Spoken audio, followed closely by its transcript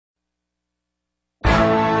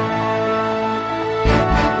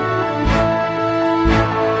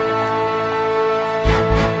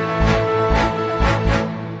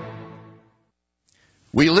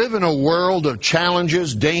We live in a world of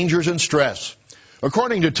challenges, dangers, and stress.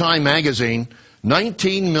 According to Time magazine,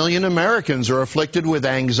 19 million Americans are afflicted with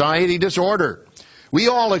anxiety disorder. We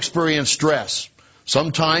all experience stress,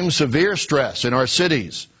 sometimes severe stress in our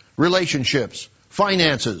cities, relationships,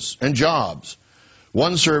 finances, and jobs.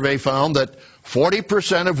 One survey found that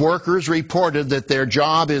 40% of workers reported that their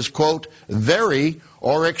job is, quote, very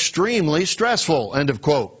or extremely stressful, end of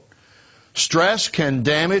quote. Stress can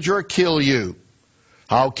damage or kill you.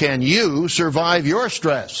 How can you survive your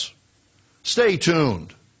stress? Stay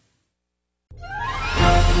tuned.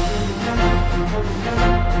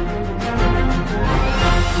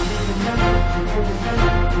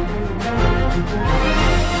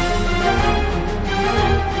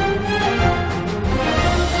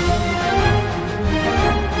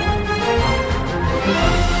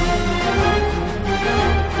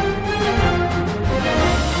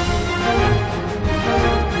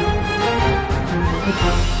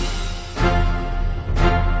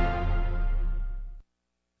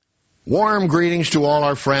 Warm greetings to all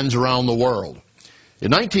our friends around the world.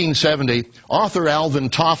 In 1970, author Alvin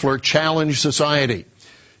Toffler challenged society.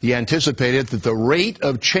 He anticipated that the rate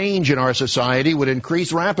of change in our society would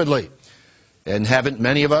increase rapidly. And haven't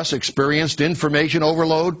many of us experienced information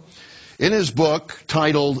overload? In his book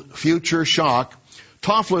titled Future Shock,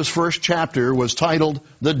 Toffler's first chapter was titled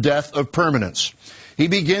The Death of Permanence. He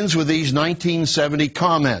begins with these 1970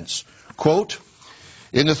 comments, quote,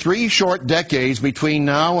 in the 3 short decades between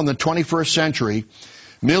now and the 21st century,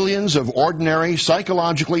 millions of ordinary,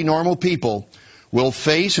 psychologically normal people will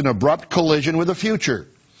face an abrupt collision with the future.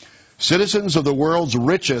 Citizens of the world's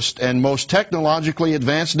richest and most technologically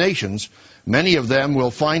advanced nations, many of them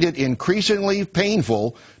will find it increasingly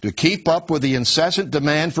painful to keep up with the incessant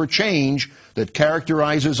demand for change that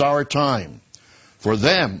characterizes our time. For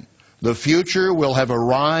them, the future will have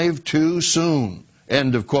arrived too soon.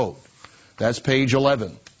 End of quote. That's page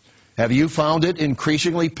 11. Have you found it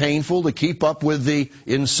increasingly painful to keep up with the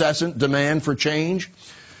incessant demand for change?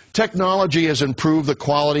 Technology has improved the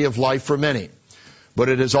quality of life for many, but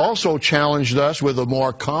it has also challenged us with a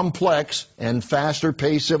more complex and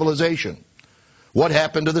faster-paced civilization. What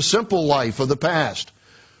happened to the simple life of the past?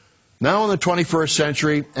 Now in the 21st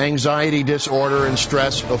century, anxiety disorder and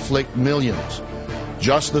stress afflict millions.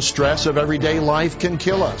 Just the stress of everyday life can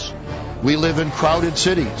kill us. We live in crowded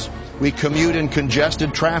cities. We commute in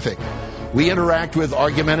congested traffic. We interact with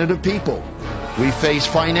argumentative people. We face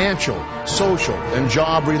financial, social, and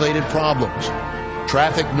job-related problems.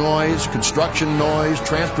 Traffic noise, construction noise,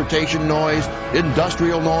 transportation noise,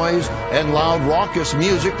 industrial noise, and loud raucous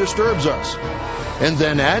music disturbs us. And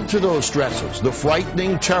then add to those stresses the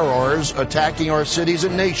frightening terrors attacking our cities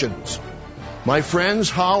and nations. My friends,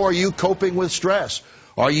 how are you coping with stress?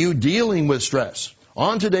 Are you dealing with stress?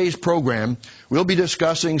 On today's program, we'll be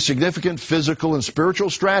discussing significant physical and spiritual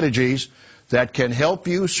strategies that can help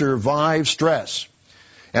you survive stress.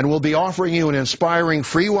 And we'll be offering you an inspiring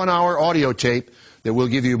free 1-hour audio tape that will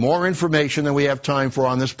give you more information than we have time for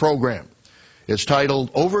on this program. It's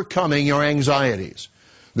titled Overcoming Your Anxieties.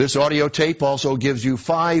 This audio tape also gives you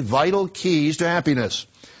 5 vital keys to happiness.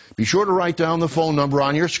 Be sure to write down the phone number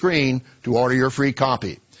on your screen to order your free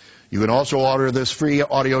copy. You can also order this free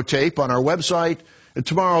audio tape on our website at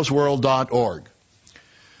tomorrowsworld.org.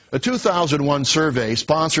 A 2001 survey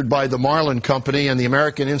sponsored by the Marlin Company and the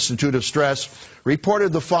American Institute of Stress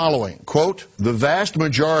reported the following, quote, the vast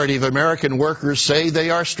majority of American workers say they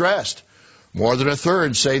are stressed. More than a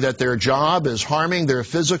third say that their job is harming their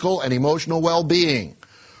physical and emotional well-being.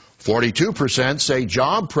 42% say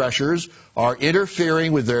job pressures are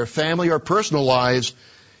interfering with their family or personal lives,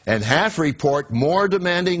 and half report more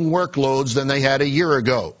demanding workloads than they had a year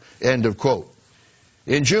ago. End of quote.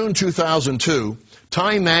 In June 2002,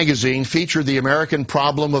 Time magazine featured the American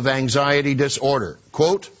problem of anxiety disorder.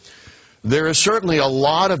 Quote, there is certainly a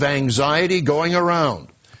lot of anxiety going around.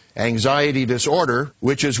 Anxiety disorder,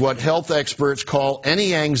 which is what health experts call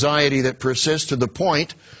any anxiety that persists to the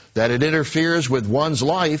point that it interferes with one's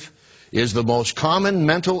life, is the most common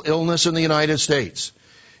mental illness in the United States.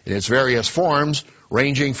 In its various forms,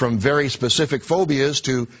 ranging from very specific phobias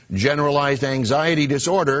to generalized anxiety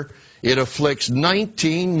disorder, it afflicts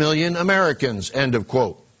 19 million Americans, end of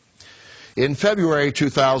quote. In February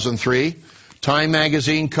 2003, Time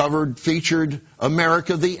magazine featured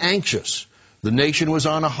America the Anxious. The nation was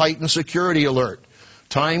on a heightened security alert.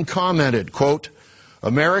 Time commented, quote,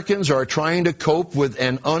 Americans are trying to cope with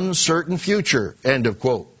an uncertain future, end of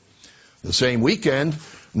quote. The same weekend,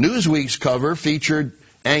 Newsweek's cover featured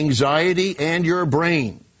Anxiety and Your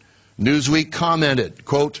Brain. Newsweek commented,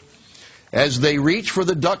 quote, as they reach for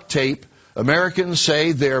the duct tape, Americans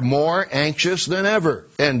say they're more anxious than ever,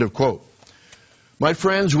 end of quote. My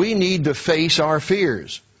friends, we need to face our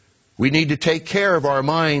fears. We need to take care of our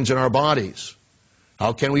minds and our bodies.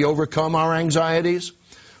 How can we overcome our anxieties?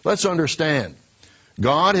 Let's understand.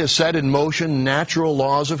 God has set in motion natural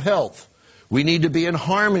laws of health. We need to be in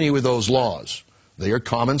harmony with those laws. They are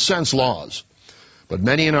common sense laws. But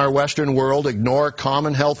many in our Western world ignore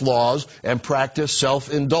common health laws and practice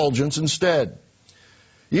self-indulgence instead.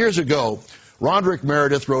 Years ago, Roderick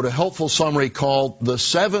Meredith wrote a helpful summary called The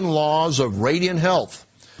 7 Laws of Radiant Health.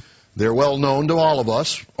 They're well known to all of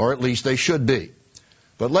us, or at least they should be.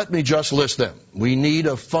 But let me just list them. We need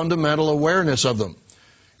a fundamental awareness of them.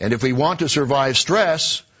 And if we want to survive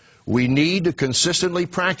stress, we need to consistently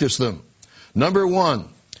practice them. Number 1,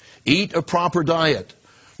 eat a proper diet.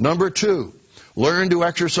 Number 2, learn to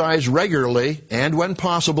exercise regularly and, when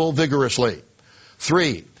possible, vigorously.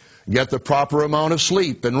 3, get the proper amount of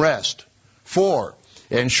sleep and rest. 4,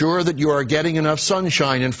 ensure that you are getting enough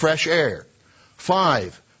sunshine and fresh air.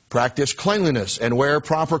 5, practice cleanliness and wear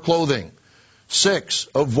proper clothing. 6,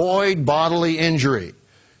 avoid bodily injury.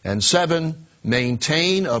 And 7,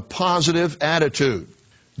 maintain a positive attitude.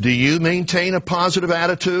 Do you maintain a positive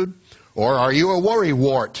attitude? Or are you a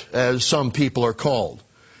worrywart, as some people are called?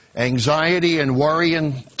 Anxiety and worry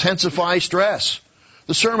intensify stress.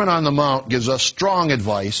 The Sermon on the Mount gives us strong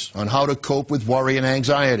advice on how to cope with worry and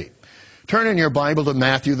anxiety. Turn in your Bible to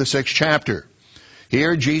Matthew, the 6th chapter.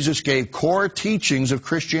 Here, Jesus gave core teachings of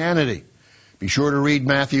Christianity. Be sure to read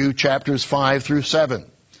Matthew chapters 5 through 7.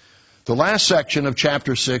 The last section of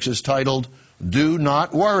chapter 6 is titled, Do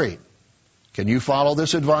Not Worry. Can you follow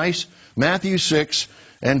this advice? Matthew 6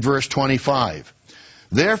 and verse 25.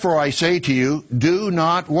 Therefore I say to you, do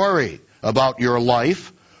not worry about your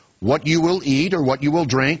life, what you will eat or what you will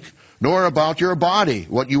drink, nor about your body,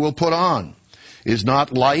 what you will put on. Is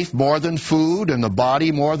not life more than food, and the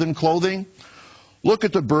body more than clothing? Look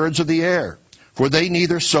at the birds of the air, for they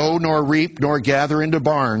neither sow nor reap nor gather into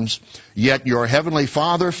barns, yet your heavenly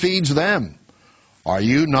Father feeds them. Are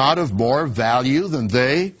you not of more value than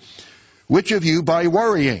they? Which of you, by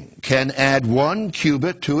worrying, can add 1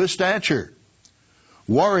 cubit to his stature?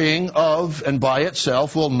 Worrying of and by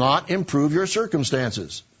itself will not improve your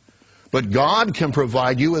circumstances. But God can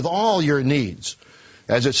provide you with all your needs.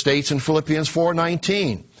 As it states in Philippians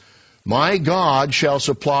 4:19, My God shall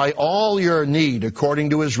supply all your need according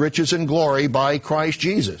to his riches and glory by Christ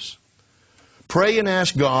Jesus. Pray and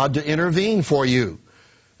ask God to intervene for you.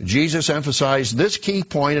 Jesus emphasized this key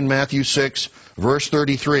point in Matthew 6, verse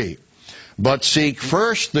 33. But seek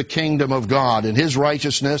first the kingdom of God and his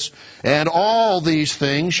righteousness, and all these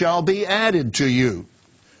things shall be added to you.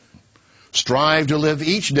 Strive to live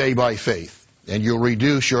each day by faith, and you'll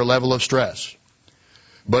reduce your level of stress.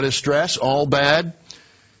 But is stress all bad?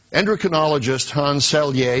 Endocrinologist Hans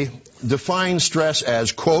Selye defines stress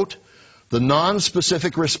as, quote, the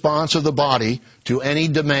non-specific response of the body to any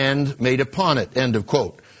demand made upon it, end of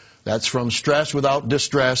quote. That's from Stress Without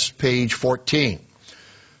Distress, page 14.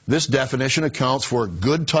 This definition accounts for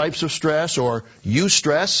good types of stress or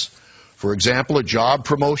eustress, for example, a job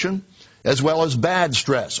promotion, as well as bad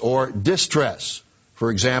stress or distress,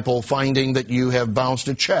 for example, finding that you have bounced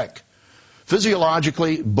a check.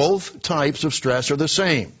 Physiologically, both types of stress are the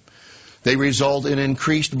same. They result in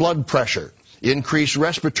increased blood pressure, increased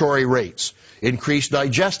respiratory rates, increased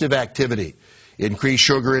digestive activity, increased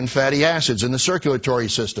sugar and fatty acids in the circulatory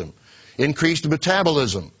system, increased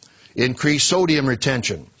metabolism, increased sodium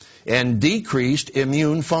retention, and decreased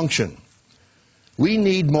immune function. We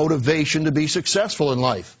need motivation to be successful in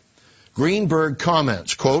life. Greenberg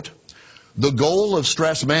comments, quote, the goal of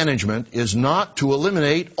stress management is not to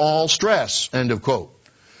eliminate all stress, end of quote.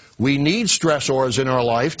 We need stressors in our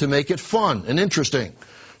life to make it fun and interesting.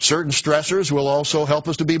 Certain stressors will also help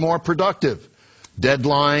us to be more productive.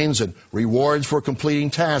 Deadlines and rewards for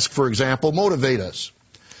completing tasks, for example, motivate us.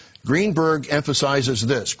 Greenberg emphasizes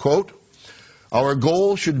this, quote, our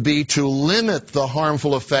goal should be to limit the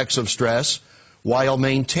harmful effects of stress while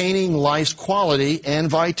maintaining life's quality and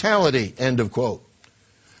vitality, end of quote.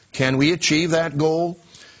 Can we achieve that goal?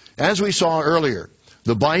 As we saw earlier,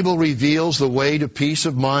 the Bible reveals the way to peace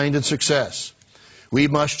of mind and success. We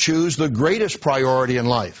must choose the greatest priority in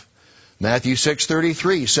life. Matthew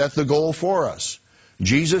 6:33 set the goal for us.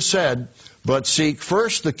 Jesus said, but seek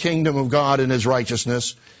first the kingdom of God and his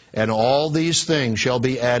righteousness, and all these things shall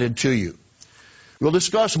be added to you. We'll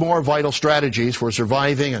discuss more vital strategies for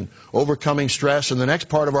surviving and overcoming stress in the next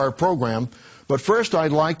part of our program, but first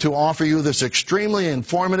I'd like to offer you this extremely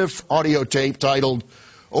informative audio tape titled,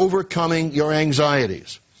 Overcoming Your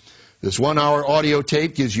Anxieties. This 1-hour audio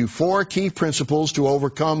tape gives you 4 key principles to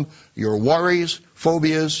overcome your worries,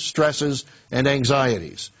 phobias, stresses, and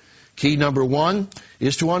anxieties. Key number 1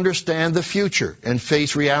 is to understand the future and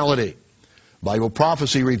face reality. Bible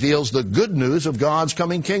prophecy reveals the good news of God's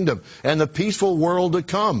coming kingdom and the peaceful world to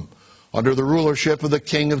come under the rulership of the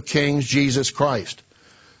King of Kings, Jesus Christ.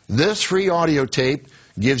 This free audio tape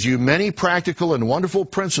gives you many practical and wonderful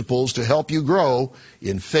principles to help you grow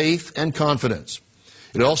in faith and confidence.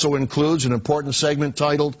 It also includes an important segment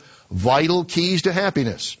titled Vital Keys to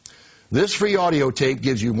Happiness. This free audio tape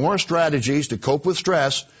gives you more strategies to cope with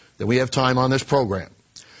stress than we have time on this program.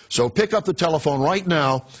 So pick up the telephone right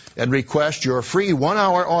now and request your free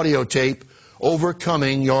 1-hour audio tape,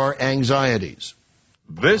 Overcoming Your Anxieties.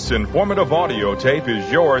 This informative audio tape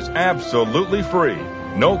is yours absolutely free.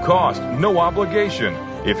 No cost, no obligation.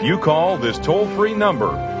 If you call this toll-free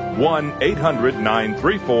number,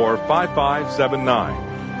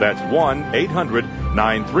 1-800-934-5579. That's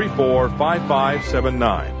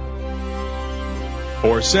 1-800-934-5579.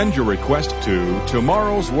 Or send your request to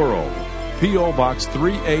Tomorrow's World, P.O. Box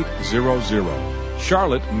 3800,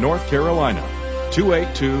 Charlotte, North Carolina,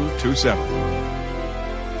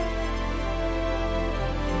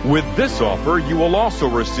 28227. With this offer, you will also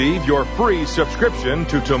receive your free subscription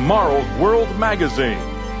to Tomorrow's World magazine,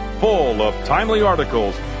 full of timely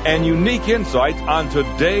articles and unique insights on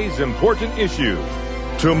today's important issues.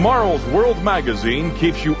 Tomorrow's World magazine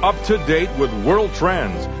keeps you up to date with world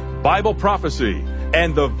trends, Bible prophecy,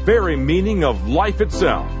 and the very meaning of life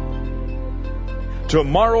itself.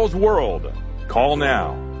 Tomorrow's World. Call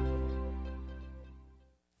now.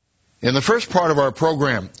 In the first part of our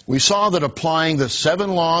program, we saw that applying the 7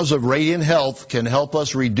 laws of radiant health can help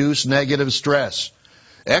us reduce negative stress.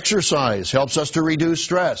 Exercise helps us to reduce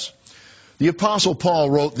stress. The Apostle Paul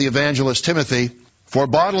wrote the evangelist Timothy, "For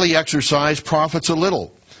bodily exercise profits a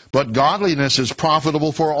little, but godliness is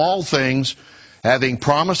profitable for all things, having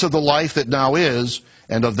promise of the life that now is,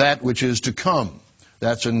 and of that which is to come."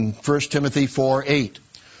 That's in 1 Timothy 4:8.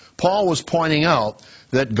 Paul was pointing out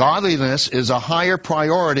that godliness is a higher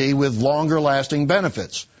priority with longer-lasting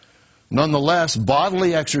benefits. Nonetheless,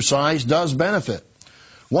 bodily exercise does benefit.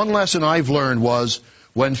 One lesson I've learned was,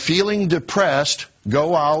 when feeling depressed,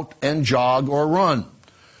 go out and jog or run.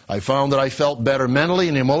 I found that I felt better mentally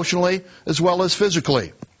and emotionally as well as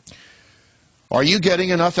physically. Are you getting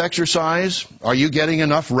enough exercise? Are you getting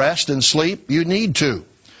enough rest and sleep? You need to.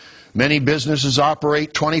 Many businesses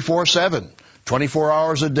operate 24/7, 24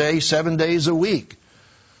 hours a day, 7 days a week.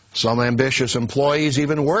 Some ambitious employees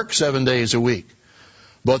even work 7 days a week.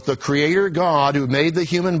 But the Creator God who made the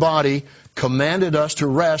human body commanded us to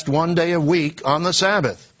rest 1 day a week on the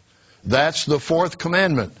Sabbath. That's the 4th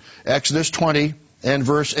commandment, Exodus 20 and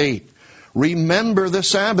verse 8. Remember the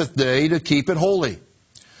Sabbath day to keep it holy.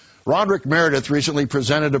 Roderick Meredith recently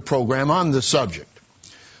presented a program on this subject.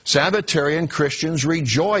 Sabbatarian Christians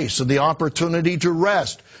rejoice in the opportunity to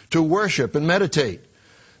rest, to worship and meditate.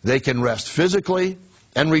 They can rest physically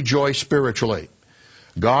and rejoice spiritually.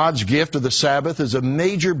 God's gift of the Sabbath is a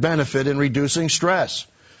major benefit in reducing stress.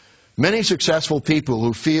 Many successful people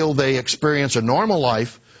who feel they experience a normal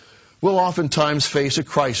life will oftentimes face a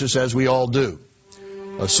crisis, as we all do.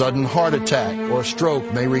 A sudden heart attack or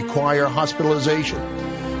stroke may require hospitalization.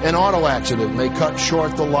 An auto accident may cut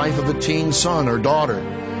short the life of a teen son or daughter.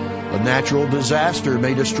 A natural disaster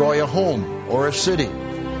may destroy a home or a city.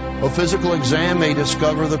 A physical exam may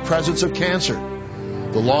discover the presence of cancer.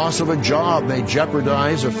 The loss of a job may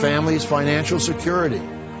jeopardize a family's financial security.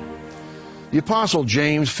 The Apostle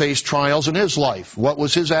James faced trials in his life. What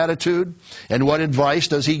was his attitude? And what advice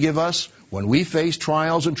does he give us when we face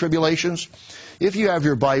trials and tribulations? If you have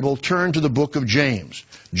your Bible, turn to the book of James.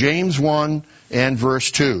 James 1 and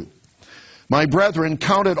verse 2. My brethren,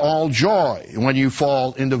 count it all joy when you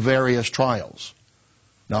fall into various trials.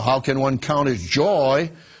 Now, how can one count as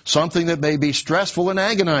joy something that may be stressful and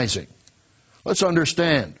agonizing? Let's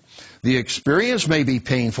understand. The experience may be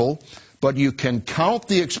painful, but you can count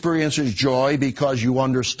the experience as joy because you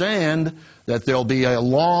understand that there'll be a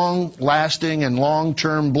long-lasting and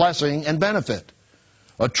long-term blessing and benefit.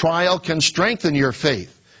 A trial can strengthen your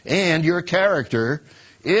faith and your character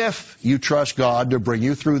if you trust God to bring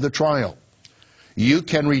you through the trial. You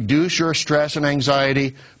can reduce your stress and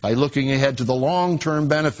anxiety by looking ahead to the long-term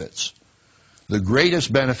benefits. The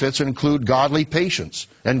greatest benefits include godly patience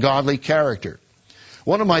and godly character.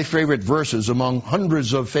 One of my favorite verses among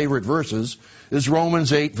hundreds of favorite verses is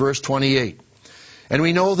Romans 8, verse 28. And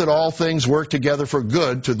we know that all things work together for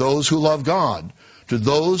good to those who love God, to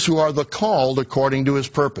those who are the called according to His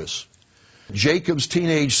purpose. Jacob's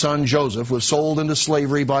teenage son Joseph was sold into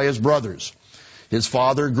slavery by his brothers. His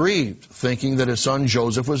father grieved, thinking that his son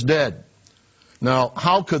Joseph was dead. Now,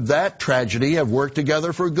 how could that tragedy have worked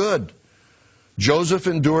together for good? Joseph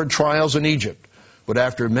endured trials in Egypt, but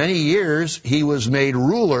after many years, he was made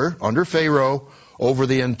ruler under Pharaoh over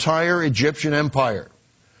the entire Egyptian empire.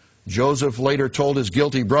 Joseph later told his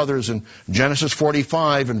guilty brothers in Genesis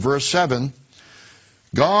 45 and verse 7,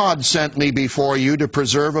 God sent me before you to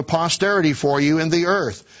preserve a posterity for you in the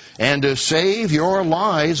earth, and to save your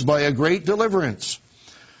lives by a great deliverance.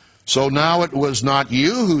 So now it was not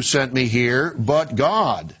you who sent me here, but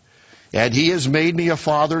God. And he has made me a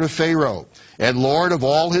father to Pharaoh, and lord of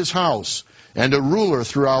all his house, and a ruler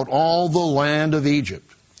throughout all the land of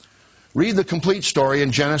Egypt. Read the complete story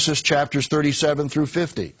in Genesis chapters 37 through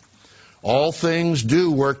 50. All things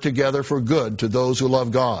do work together for good to those who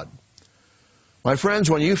love God. My friends,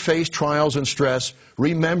 when you face trials and stress,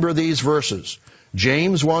 remember these verses.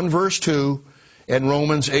 James 1 verse 2 and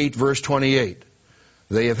Romans 8 verse 28.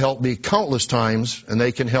 They have helped me countless times, and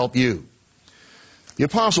they can help you. The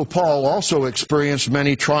Apostle Paul also experienced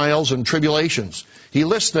many trials and tribulations. He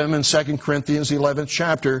lists them in 2 Corinthians 11th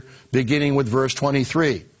chapter, beginning with verse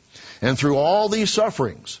 23. And through all these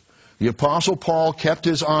sufferings, the Apostle Paul kept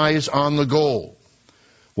his eyes on the goal.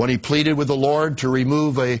 When he pleaded with the Lord to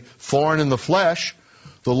remove a thorn in the flesh,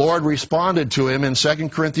 the Lord responded to him in 2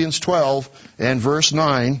 Corinthians 12 and verse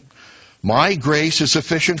 9, My grace is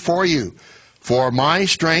sufficient for you, for my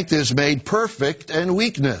strength is made perfect in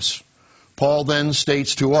weakness. Paul then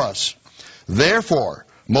states to us, Therefore,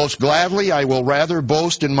 most gladly I will rather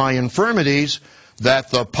boast in my infirmities, that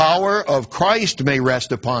the power of Christ may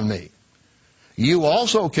rest upon me. You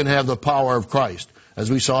also can have the power of Christ, as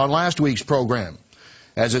we saw in last week's program.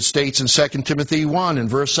 As it states in 2 Timothy 1 and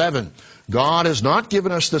verse 7, God has not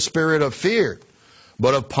given us the spirit of fear,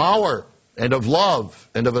 but of power and of love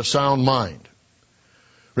and of a sound mind.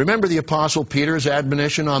 Remember the Apostle Peter's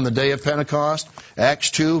admonition on the day of Pentecost,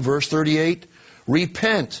 Acts 2 verse 38?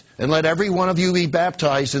 Repent and let every one of you be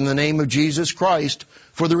baptized in the name of Jesus Christ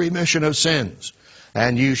for the remission of sins,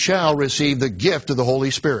 and you shall receive the gift of the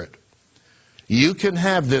Holy Spirit. You can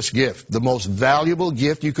have this gift, the most valuable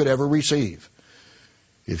gift you could ever receive.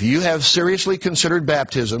 If you have seriously considered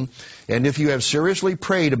baptism, and if you have seriously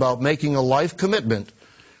prayed about making a life commitment,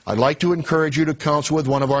 I'd like to encourage you to counsel with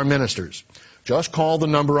one of our ministers. Just call the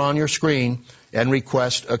number on your screen and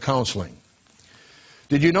request a counseling.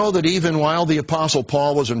 Did you know that even while the Apostle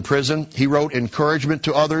Paul was in prison, he wrote encouragement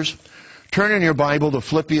to others? Turn in your Bible to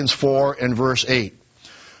Philippians 4 and verse 8.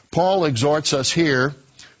 Paul exhorts us here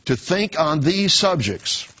to think on these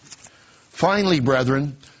subjects. Finally,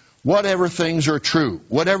 brethren, whatever things are true,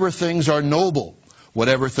 whatever things are noble,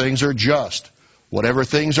 whatever things are just, whatever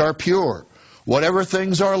things are pure, whatever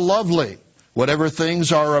things are lovely, whatever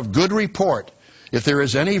things are of good report, if there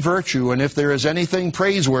is any virtue and if there is anything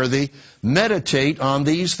praiseworthy, meditate on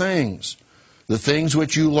these things. The things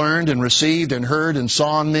which you learned and received and heard and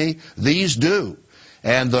saw in me, these do,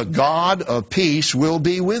 and the God of peace will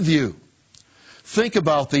be with you. Think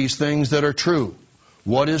about these things that are true.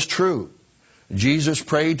 What is true? Jesus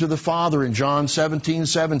prayed to the Father in John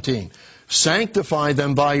 17:17. Sanctify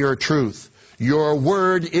them by your truth. Your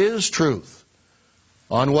word is truth.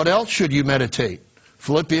 On what else should you meditate?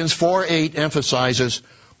 Philippians 4:8 emphasizes,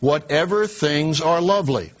 whatever things are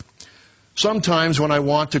lovely. Sometimes when I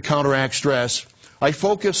want to counteract stress, I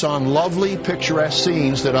focus on lovely, picturesque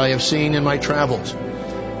scenes that I have seen in my travels.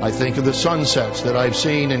 I think of the sunsets that I've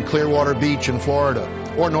seen in Clearwater Beach in Florida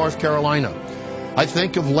or North Carolina. I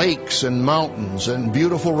think of lakes and mountains and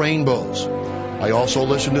beautiful rainbows. I also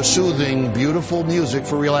listen to soothing, beautiful music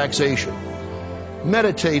for relaxation.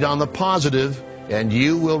 Meditate on the positive and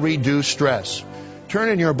you will reduce stress. Turn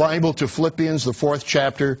in your Bible to Philippians, the 4th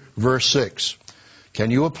chapter, verse 6. Can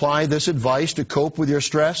you apply this advice to cope with your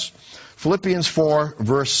stress? Philippians 4,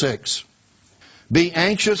 verse 6. Be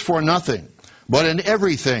anxious for nothing, but in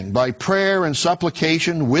everything, by prayer and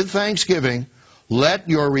supplication with thanksgiving, let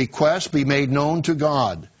your requests be made known to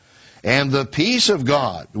God. And the peace of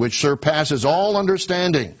God, which surpasses all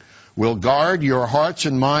understanding, will guard your hearts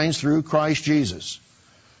and minds through Christ Jesus.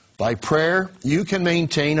 By prayer, you can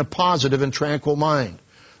maintain a positive and tranquil mind.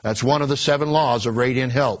 That's one of the 7 laws of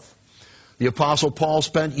radiant health. The Apostle Paul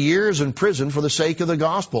spent years in prison for the sake of the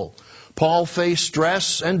gospel. Paul faced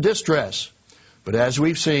stress and distress. But as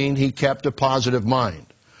we've seen, he kept a positive mind.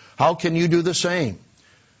 How can you do the same?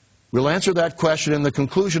 We'll answer that question in the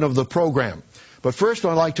conclusion of the program. But first,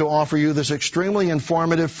 I'd like to offer you this extremely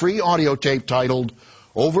informative free audio tape titled,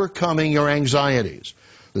 Overcoming Your Anxieties.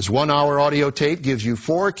 This 1-hour audio tape gives you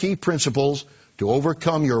 4 key principles to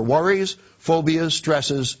overcome your worries, phobias,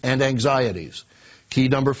 stresses, and anxieties. Key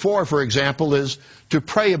number 4, for example, is to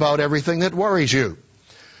pray about everything that worries you.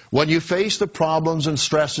 When you face the problems and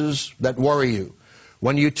stresses that worry you,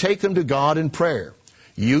 when you take them to God in prayer,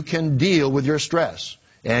 you can deal with your stress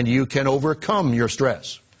and you can overcome your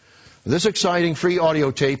stress. This exciting free audio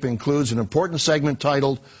tape includes an important segment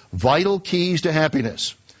titled Vital Keys to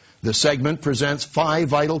Happiness. The segment presents 5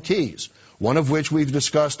 vital keys, one of which we've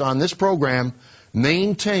discussed on this program,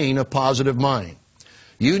 Maintain a Positive Mind.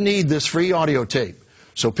 You need this free audio tape,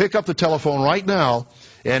 so pick up the telephone right now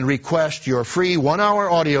and request your free 1-hour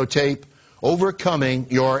audio tape, Overcoming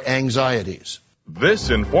Your Anxieties.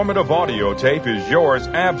 This informative audio tape is yours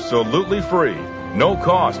absolutely free. No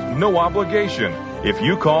cost, no obligation. If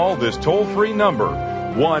you call this toll-free number,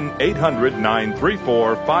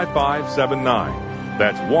 1-800-934-5579.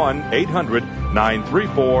 That's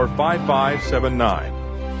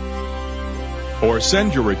 1-800-934-5579. Or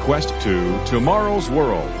send your request to Tomorrow's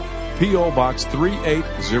World, P.O. Box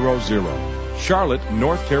 3800, Charlotte,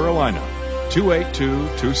 North Carolina,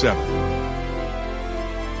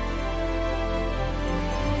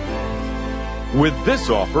 28227. With this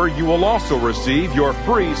offer, you will also receive your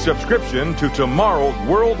free subscription to Tomorrow's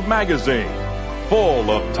World magazine, full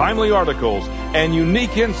of timely articles and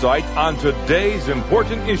unique insight on today's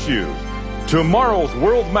important issues. Tomorrow's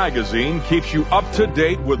World magazine keeps you up to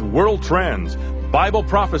date with world trends, Bible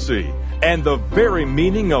prophecy, and the very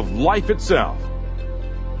meaning of life itself.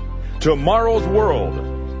 Tomorrow's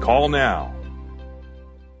World. Call now.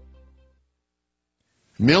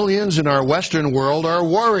 Millions in our Western world are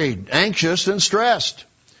worried, anxious, and stressed.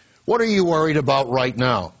 What are you worried about right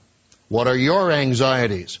now? What are your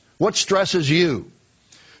anxieties? What stresses you?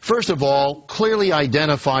 First of all, clearly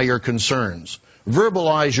identify your concerns.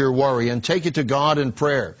 Verbalize your worry and take it to God in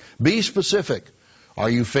prayer. Be specific. Are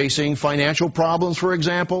you facing financial problems, for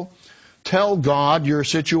example? Tell God your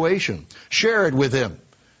situation. Share it with Him.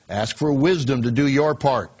 Ask for wisdom to do your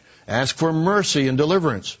part. Ask for mercy and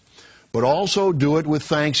deliverance. But also do it with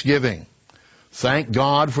thanksgiving. Thank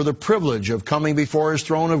God for the privilege of coming before His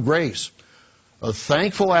throne of grace. A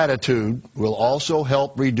thankful attitude will also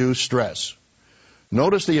help reduce stress.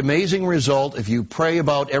 Notice the amazing result if you pray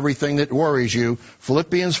about everything that worries you.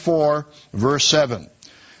 Philippians 4, verse 7.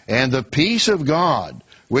 And the peace of God,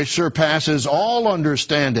 which surpasses all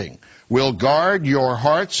understanding, will guard your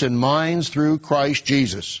hearts and minds through Christ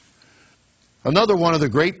Jesus. Another one of the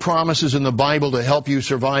great promises in the Bible to help you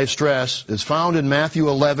survive stress is found in Matthew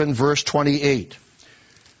 11, verse 28.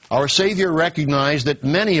 Our Savior recognized that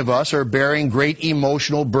many of us are bearing great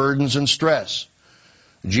emotional burdens and stress.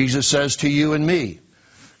 Jesus says to you and me,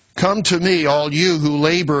 "Come to me, all you who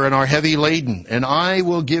labor and are heavy laden, and I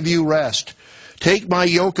will give you rest. Take my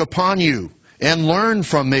yoke upon you and learn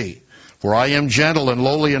from me, for I am gentle and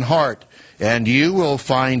lowly in heart, and you will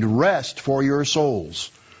find rest for your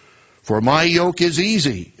souls. For my yoke is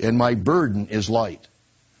easy and my burden is light."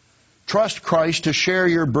 Trust Christ to share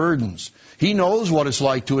your burdens. He knows what it's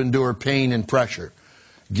like to endure pain and pressure.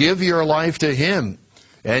 Give your life to Him,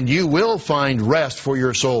 and you will find rest for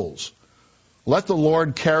your souls. Let the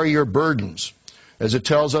Lord carry your burdens. As it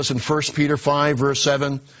tells us in 1 Peter 5, verse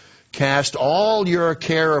 7, "Cast all your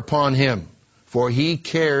care upon Him, for He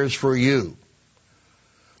cares for you."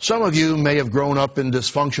 Some of you may have grown up in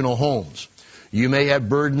dysfunctional homes. You may have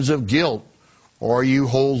burdens of guilt, or you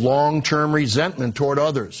hold long-term resentment toward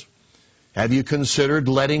others. Have you considered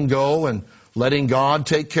letting go and letting God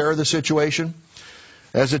take care of the situation?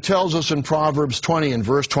 As it tells us in Proverbs 20 and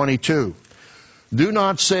verse 22, "Do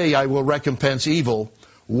not say, I will recompense evil.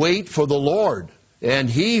 Wait for the Lord, and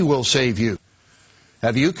He will save you."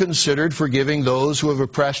 Have you considered forgiving those who have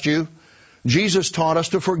oppressed you? Jesus taught us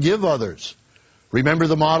to forgive others. Remember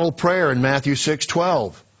the model prayer in Matthew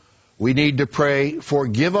 6:12. We need to pray,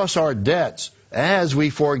 "Forgive us our debts as we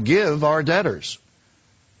forgive our debtors."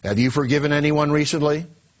 Have you forgiven anyone recently?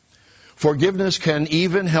 Forgiveness can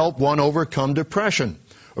even help one overcome depression,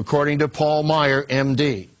 according to Paul Meyer,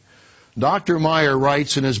 M.D. Dr. Meyer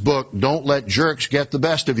writes in his book, "Don't Let Jerks Get the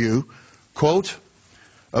Best of You," quote,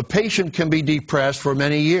 "A patient can be depressed for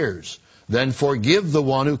many years, then forgive the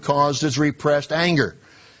one who caused his repressed anger,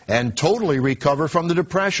 and totally recover from the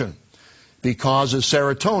depression, because his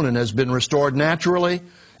serotonin has been restored naturally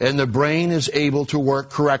and the brain is able to work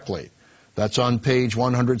correctly." That's on page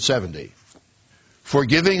 170.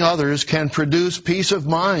 Forgiving others can produce peace of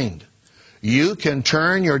mind. You can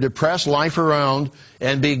turn your depressed life around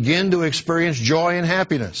and begin to experience joy and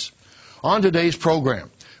happiness. On today's program,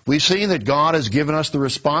 we've seen that God has given us the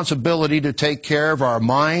responsibility to take care of our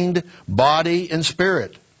mind, body, and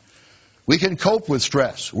spirit. We can cope with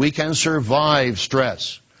stress. We can survive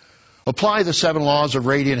stress. Apply the 7 laws of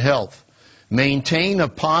radiant health. Maintain a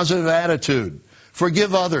positive attitude.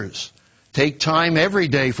 Forgive others. Take time every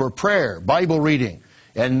day for prayer, Bible reading,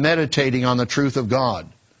 and meditating on the truth of God.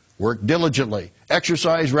 Work diligently,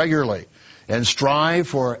 exercise regularly, and strive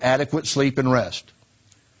for adequate sleep and rest.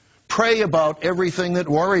 Pray about everything that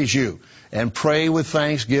worries you, and pray with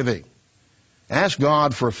thanksgiving. Ask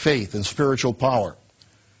God for faith and spiritual power.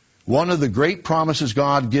 One of the great promises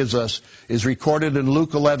God gives us is recorded in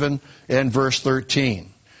Luke 11 and verse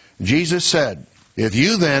 13. Jesus said, "If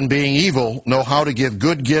you then, being evil, know how to give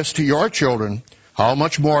good gifts to your children, how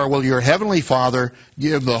much more will your heavenly Father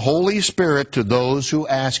give the Holy Spirit to those who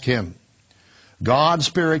ask Him?" God's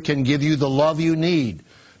Spirit can give you the love you need.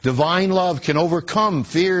 Divine love can overcome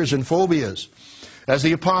fears and phobias. As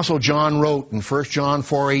the Apostle John wrote in 1 John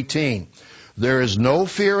 4:18, "There is no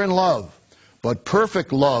fear in love, but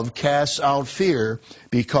perfect love casts out fear,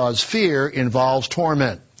 because fear involves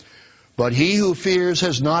torment. But he who fears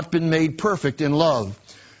has not been made perfect in love.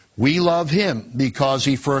 We love him because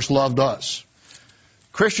he first loved us."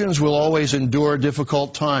 Christians will always endure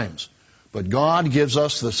difficult times, but God gives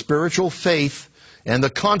us the spiritual faith and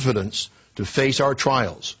the confidence to face our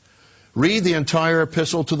trials. Read the entire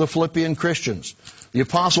epistle to the Philippian Christians. The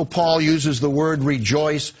Apostle Paul uses the word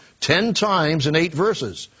rejoice 10 times in 8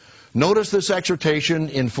 verses. Notice this exhortation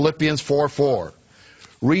in Philippians 4:4.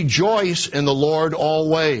 "Rejoice in the Lord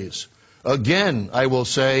always. Again, I will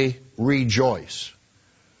say, rejoice."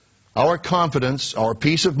 Our confidence, our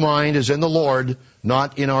peace of mind is in the Lord,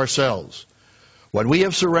 not in ourselves. When we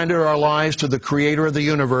have surrendered our lives to the Creator of the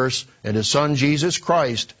universe and His Son Jesus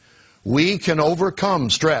Christ, we can overcome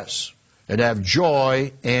stress and have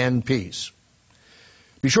joy and peace.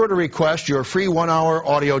 Be sure to request your free 1-hour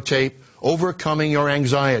audio tape, Overcoming Your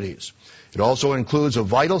Anxieties. It also includes a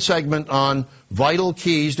vital segment on vital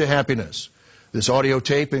keys to happiness. This audio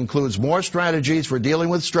tape includes more strategies for dealing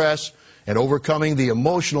with stress and overcoming the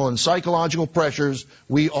emotional and psychological pressures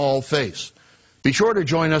we all face. Be sure to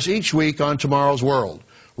join us each week on Tomorrow's World.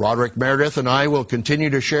 Roderick Meredith and I will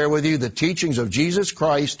continue to share with you the teachings of Jesus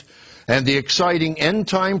Christ and the exciting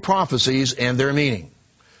end-time prophecies and their meaning.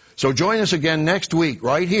 So join us again next week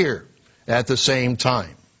right here at the same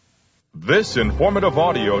time. This informative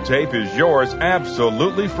audio tape is yours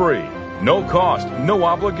absolutely free. No cost, no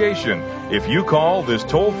obligation. If you call this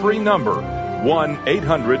toll-free number,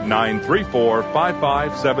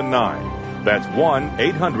 1-800-934-5579. That's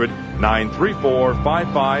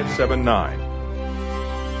 1-800-934-5579.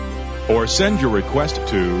 Or send your request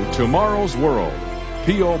to Tomorrow's World,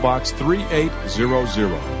 P.O. Box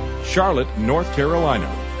 3800, Charlotte, North Carolina,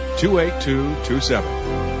 28227.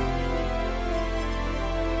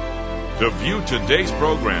 To view today's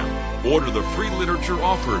program, order the free literature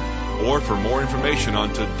offered, or for more information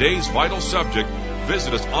on today's vital subject,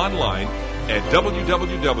 visit us online at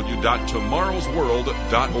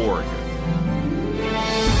www.tomorrowsworld.org.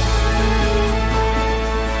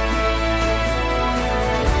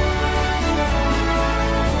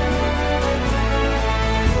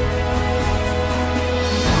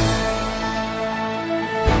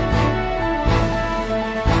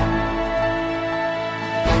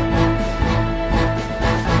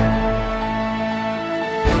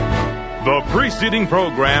 The preceding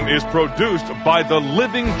program is produced by the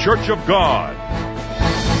Living Church of God.